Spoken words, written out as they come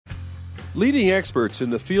Leading experts in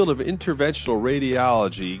the field of interventional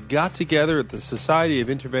radiology got together at the Society of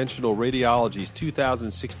Interventional Radiology's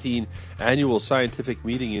 2016 annual scientific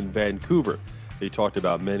meeting in Vancouver. They talked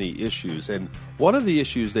about many issues, and one of the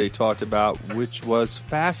issues they talked about, which was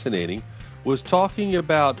fascinating, was talking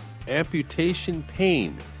about amputation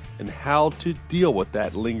pain and how to deal with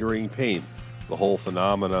that lingering pain. The whole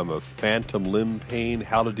phenomenon of phantom limb pain,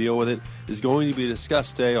 how to deal with it, is going to be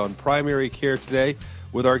discussed today on Primary Care Today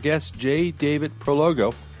with our guest, J. David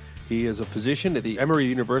Prologo. He is a physician at the Emory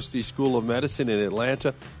University School of Medicine in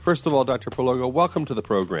Atlanta. First of all, Dr. Prologo, welcome to the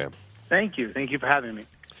program. Thank you. Thank you for having me.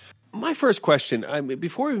 My first question,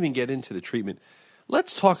 before we even get into the treatment,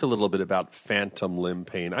 let's talk a little bit about phantom limb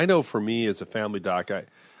pain. I know for me as a family doc,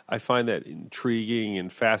 I find that intriguing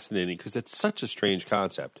and fascinating because it's such a strange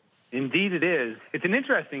concept. Indeed it is. It's an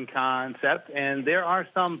interesting concept, and there are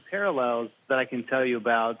some parallels that I can tell you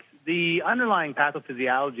about. The underlying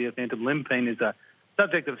pathophysiology of phantom limb pain is a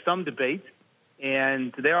subject of some debate,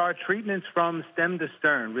 and there are treatments from stem to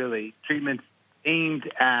stern, really, treatments aimed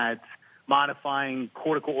at modifying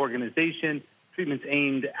cortical organization, treatments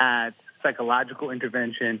aimed at psychological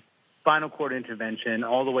intervention, spinal cord intervention,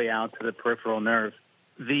 all the way out to the peripheral nerves.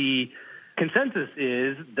 The consensus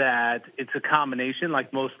is that it's a combination,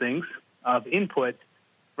 like most things, of input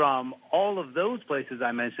from all of those places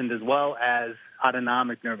I mentioned, as well as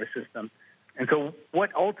autonomic nervous system. And so what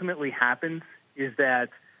ultimately happens is that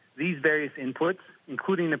these various inputs,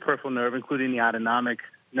 including the peripheral nerve, including the autonomic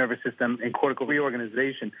nervous system, and cortical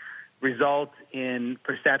reorganization, result in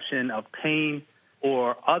perception of pain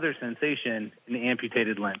or other sensation in the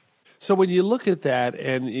amputated limb. So when you look at that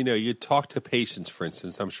and, you talk to patients, for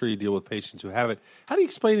instance, I'm sure you deal with patients who have it, how do you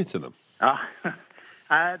explain it to them?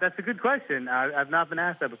 That's a good question. I've not been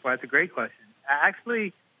asked that before. That's a great question.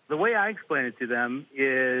 Actually, the way I explain it to them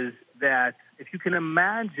is that if you can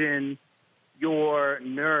imagine your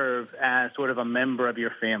nerve as sort of a member of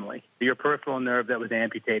your family, your peripheral nerve that was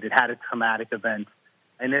amputated, had a traumatic event,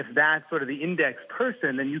 and if that's sort of the index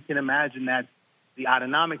person, then you can imagine that the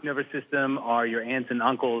autonomic nervous system are your aunts and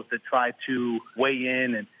uncles that try to weigh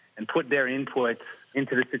in and put their input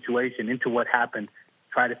into the situation, into what happened,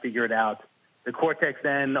 try to figure it out. The cortex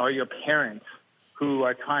then are your parents who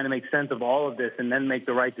are trying to make sense of all of this and then make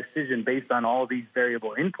the right decision based on all these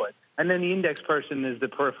variable inputs. And then the index person is the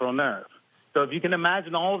peripheral nerve. So if you can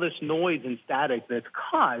imagine all this noise and static that's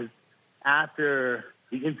caused after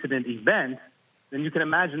the incident event, then you can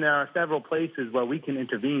imagine there are several places where we can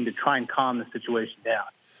intervene to try and calm the situation down.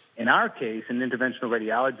 In our case, in interventional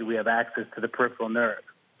radiology, we have access to the peripheral nerve.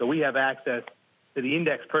 So we have access to the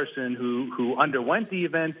index person who underwent the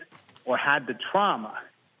event or had the trauma.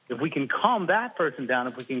 If we can calm that person down,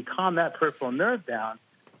 if we can calm that peripheral nerve down,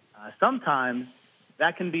 sometimes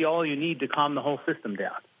that can be all you need to calm the whole system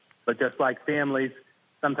down. But just like families,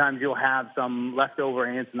 sometimes you'll have some leftover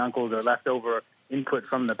aunts and uncles or leftover input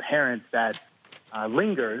from the parents that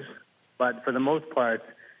lingers, but for the most part,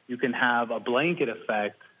 you can have a blanket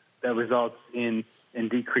effect that results in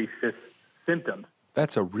decreased symptoms.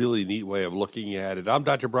 That's a really neat way of looking at it. I'm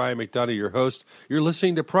Dr. Brian McDonough, your host. You're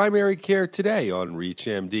listening to Primary Care Today on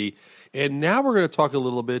ReachMD. And now we're going to talk a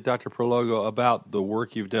little bit, Dr. Prologo, about the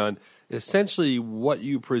work you've done. Essentially, what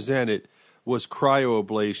you presented was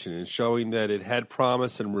cryoablation and showing that it had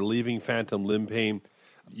promise in relieving phantom limb pain.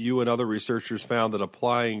 You and other researchers found that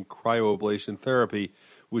applying cryoablation therapy,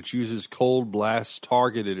 which uses cold blasts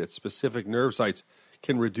targeted at specific nerve sites,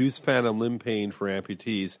 can reduce phantom limb pain for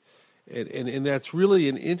amputees. And that's really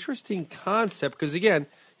an interesting concept because, again,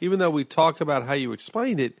 even though we talk about how you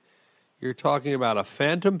explained it, you're talking about a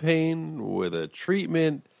phantom pain with a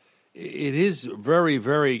treatment. It is very,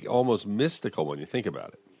 very almost mystical when you think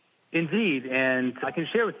about it. Indeed, and I can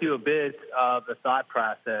share with you a bit of the thought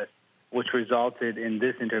process which resulted in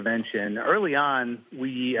this intervention. Early on,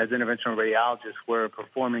 we as interventional radiologists were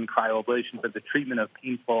performing cryoablation for the treatment of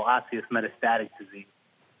painful osseous metastatic disease.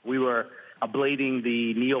 We were ablating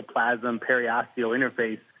the neoplasm periosteal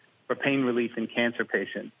interface for pain relief in cancer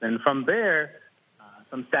patients. And from there,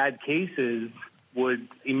 some sad cases would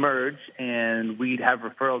emerge, and we'd have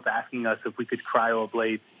referrals asking us if we could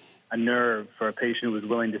cryoablate a nerve for a patient who was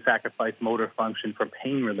willing to sacrifice motor function for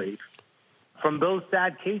pain relief. From those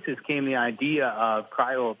sad cases came the idea of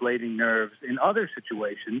cryoablating nerves in other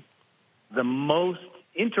situations. The most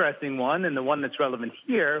interesting one, and the one that's relevant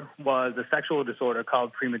here, was a sexual disorder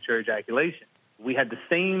called premature ejaculation. We had the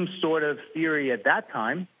same sort of theory at that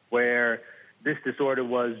time, where this disorder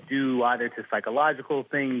was due either to psychological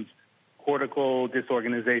things, cortical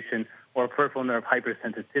disorganization, or peripheral nerve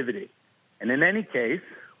hypersensitivity. And in any case,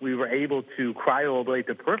 we were able to cryoablate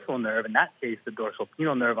the peripheral nerve, in that case the dorsal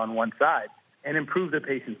penile nerve on one side, and improve the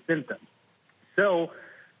patient's symptoms. So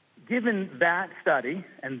given that study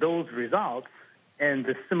and those results and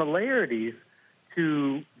the similarities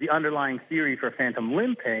to the underlying theory for phantom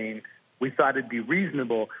limb pain, we thought it'd be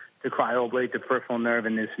reasonable to cryoablate the peripheral nerve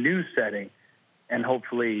in this new setting and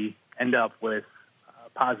hopefully end up with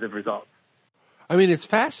positive results. I mean, it's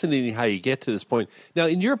fascinating how you get to this point. Now,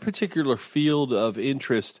 in your particular field of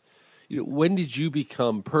interest, when did you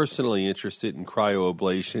become personally interested in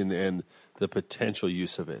cryoablation and the potential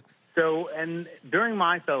use of it? So, and during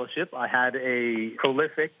my fellowship, I had a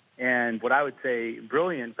prolific and what I would say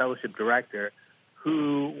brilliant fellowship director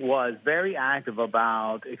who was very active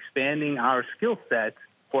about expanding our skill set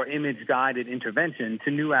for image-guided intervention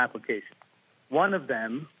to new applications. One of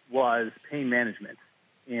them was pain management.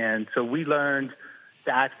 And so we learned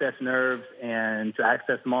to access nerves and to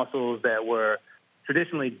access muscles that were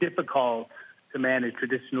traditionally difficult to manage,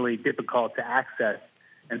 traditionally difficult to access,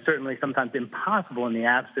 and certainly sometimes impossible in the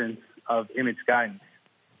absence of image guidance.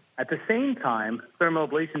 At the same time, thermal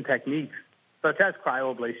ablation techniques such as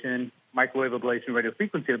cryoablation, microwave ablation,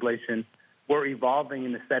 radiofrequency ablation were evolving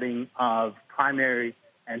in the setting of primary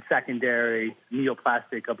and secondary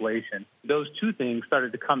neoplastic ablation. Those two things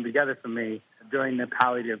started to come together for me during the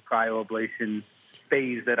palliative cryoablation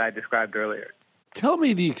phase that I described earlier. Tell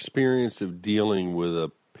me the experience of dealing with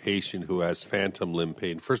a patient who has phantom limb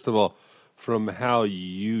pain. First of all, from how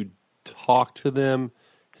you talk to them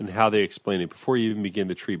and how they explain it before you even begin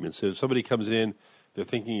the treatment. So if somebody comes in, they're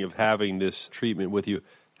thinking of having this treatment with you,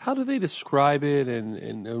 how do they describe it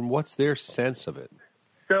and what's their sense of it?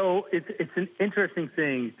 So it's an interesting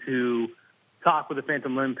thing to talk with a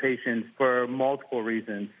phantom limb patient for multiple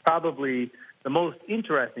reasons. Probably the most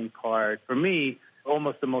interesting part for me,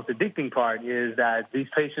 almost the most addicting part, is that these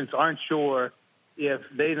patients aren't sure if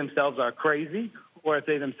they themselves are crazy or if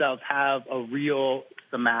they themselves have a real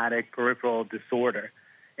somatic peripheral disorder.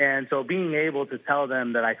 And so being able to tell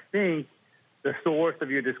them that I think the source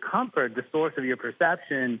of your discomfort, the source of your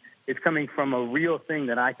perception is coming from a real thing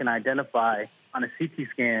that I can identify on a CT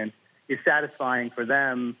scan is satisfying for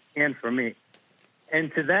them and for me.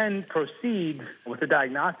 And to then proceed with a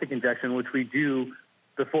diagnostic injection, which we do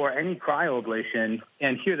before any cryoablation,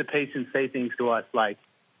 and hear the patient say things to us like,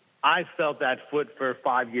 I felt that foot for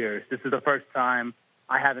 5 years. This is the first time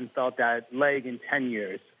I haven't felt that leg in 10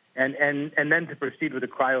 years. And then to proceed with a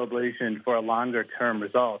cryoablation for a longer-term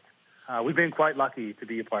result. We've been quite lucky to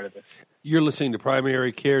be a part of this. You're listening to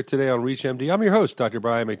Primary Care today on ReachMD. I'm your host, Dr.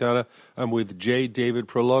 Brian McDonough. I'm with J. David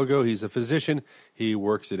Prologo. He's a physician. He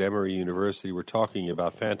works at Emory University. We're talking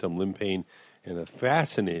about phantom limb pain and a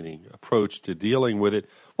fascinating approach to dealing with it.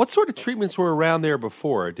 What sort of treatments were around there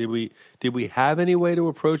before? Did we have any way to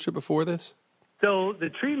approach it before this? So the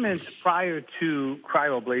treatments prior to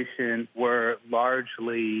cryoablation were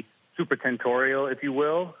largely supratentorial, if you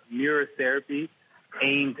will, mirror therapy,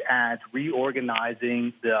 aimed at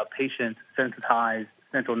reorganizing the patient's sensitized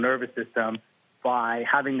central nervous system by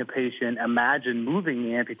having the patient imagine moving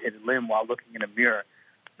the amputated limb while looking in a mirror.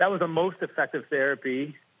 That was the most effective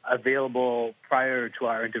therapy available prior to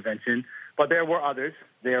our intervention, but there were others.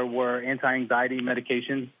 There were anti-anxiety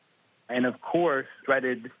medications and, of course,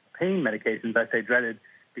 dreaded pain medications. I say dreaded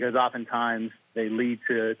because oftentimes they lead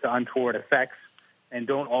to untoward effects and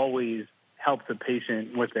don't always help the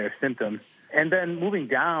patient with their symptoms. And then moving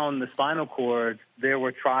down the spinal cord, there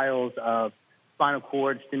were trials of spinal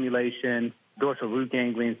cord stimulation, dorsal root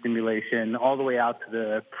ganglion stimulation, all the way out to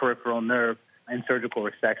the peripheral nerve and surgical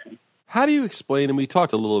resection. How do you explain, and we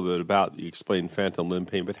talked a little bit about, you explained phantom limb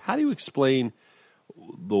pain, but how do you explain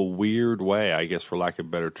the weird way, I guess for lack of a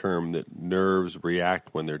better term, that nerves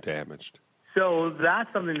react when they're damaged? So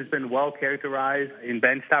that's something that's been well characterized in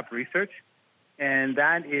benchtop research. And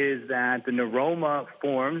that is that the neuroma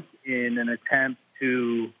forms in an attempt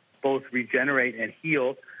to both regenerate and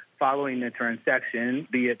heal following the transection,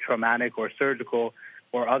 be it traumatic or surgical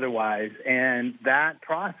or otherwise. And that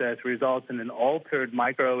process results in an altered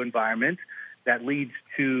microenvironment that leads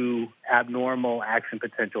to abnormal action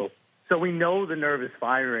potential. So we know the nerve is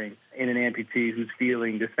firing in an amputee who's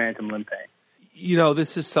feeling this phantom limb pain. You know,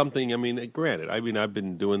 this is something, granted, I've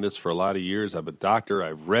been doing this for a lot of years. I'm a doctor.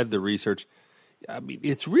 I've read the research.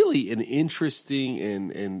 It's really an interesting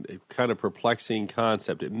and kind of perplexing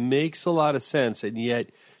concept. It makes a lot of sense, and yet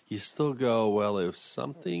you still go, well, if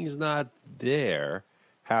something's not there,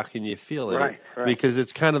 how can you feel it? Right. Because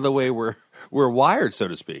it's kind of the way we're wired, so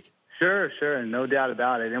to speak. Sure, no doubt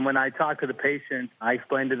about it. And when I talk to the patient, I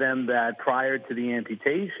explain to them that prior to the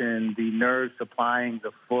amputation, the nerve supplying the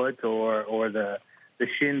foot or the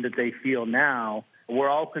shin that they feel now we're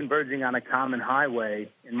all converging on a common highway.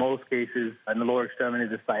 In most cases, in the lower extremity,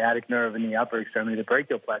 the sciatic nerve, and the upper extremity, the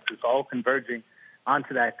brachial plexus, all converging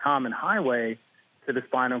onto that common highway to the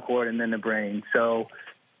spinal cord and then the brain. So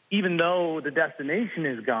even though the destination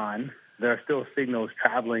is gone, there are still signals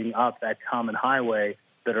traveling up that common highway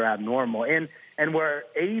that are abnormal. And we're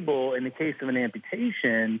able, in the case of an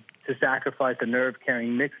amputation, to sacrifice the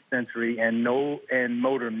nerve-carrying mixed sensory and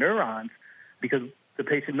motor neurons because the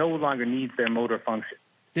patient no longer needs their motor function.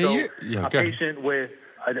 So a patient with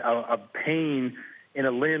a pain in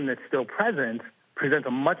a limb that's still present presents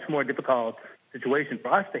a much more difficult situation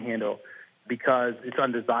for us to handle because it's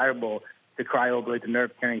undesirable to cryoablate the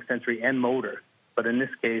nerve-carrying sensory and motor. But in this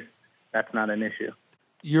case, that's not an issue.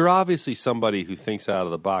 You're obviously somebody who thinks out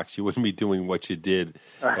of the box. You wouldn't be doing what you did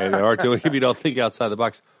and are doing if you don't think outside the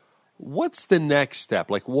box. What's the next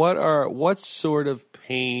step? Like, what sort of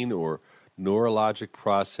pain or neurologic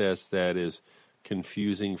process that is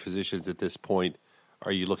confusing physicians at this point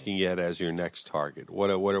are you looking at as your next target?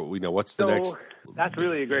 What's the next? That's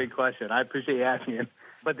really a great question. I appreciate you asking it.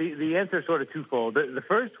 But the answer is sort of twofold. The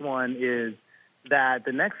first one is that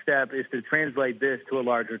the next step is to translate this to a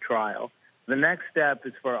larger trial. The next step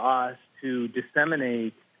is for us to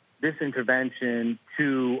disseminate this intervention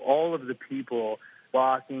to all of the people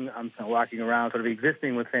walking around, sort of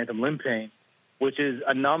existing with phantom limb pain, which is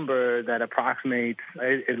a number that approximates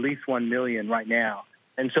at least 1 million right now.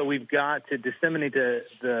 And so we've got to disseminate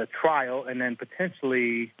the trial and then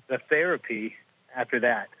potentially the therapy after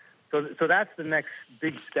that. So that's the next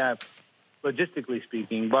big step, logistically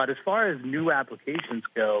speaking. But as far as new applications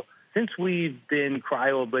go, since we've been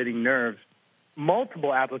cryoablating nerves,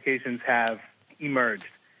 multiple applications have emerged,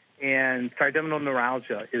 and trigeminal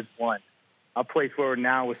neuralgia is one. A place where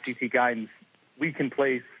now with CT guidance, we can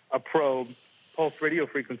place a probe, pulse radio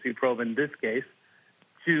frequency probe in this case,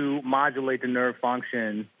 to modulate the nerve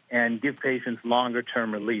function and give patients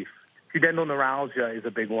longer-term relief. Pudendal neuralgia is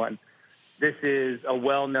a big one. This is a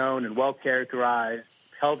well-known and well-characterized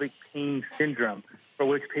pelvic pain syndrome for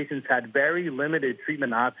which patients had very limited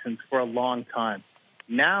treatment options for a long time.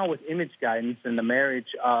 Now, with image guidance and the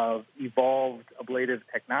marriage of evolved ablative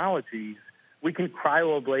technologies, we can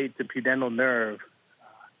cryoablate the pudendal nerve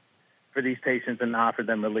for these patients and offer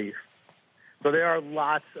them relief. So there are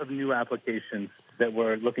lots of new applications that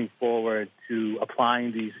we're looking forward to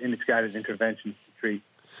applying these image-guided interventions to treat.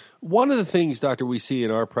 One of the things, Doctor, we see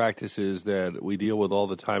in our practices that we deal with all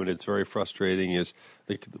the time, and it's very frustrating, is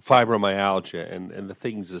the fibromyalgia and the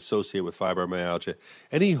things associated with fibromyalgia.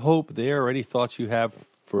 Any hope there or any thoughts you have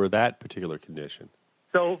for that particular condition?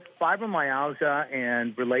 So fibromyalgia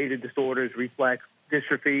and related disorders, reflex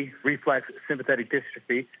dystrophy, reflex sympathetic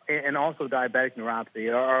dystrophy, and also diabetic neuropathy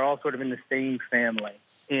are all sort of in the same family.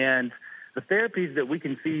 And the therapies that we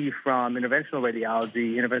can see from interventional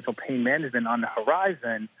radiology, interventional pain management on the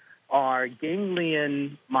horizon are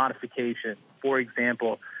ganglion modification. For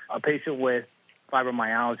example, a patient with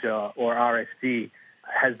fibromyalgia or RSD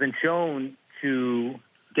has been shown to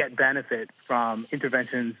get benefit from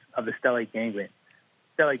interventions of the stellate ganglion.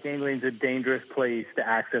 Stellate ganglion is a dangerous place to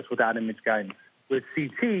access without image guidance. With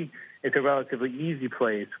CT, it's a relatively easy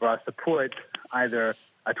place for us to put either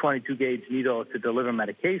a 22-gauge needle to deliver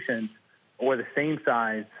medications or the same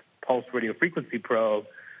size pulse radio frequency probe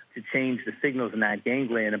to change the signals in that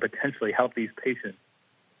ganglion and potentially help these patients.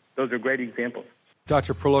 Those are great examples.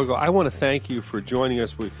 Dr. Prologo, I want to thank you for joining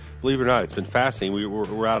us. Believe it or not, it's been fascinating.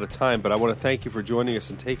 We're out of time, but I want to thank you for joining us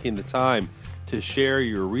and taking the time to share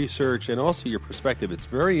your research and also your perspective. It's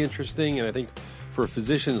very interesting, and I think for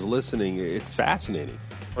physicians listening, it's fascinating.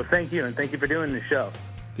 Well, thank you, and thank you for doing the show.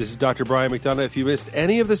 This is Dr. Brian McDonough. If you missed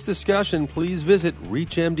any of this discussion, please visit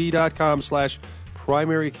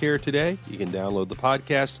reachmd.com/primary care today. You can download the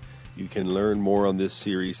podcast. You can learn more on this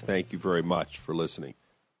series. Thank you very much for listening.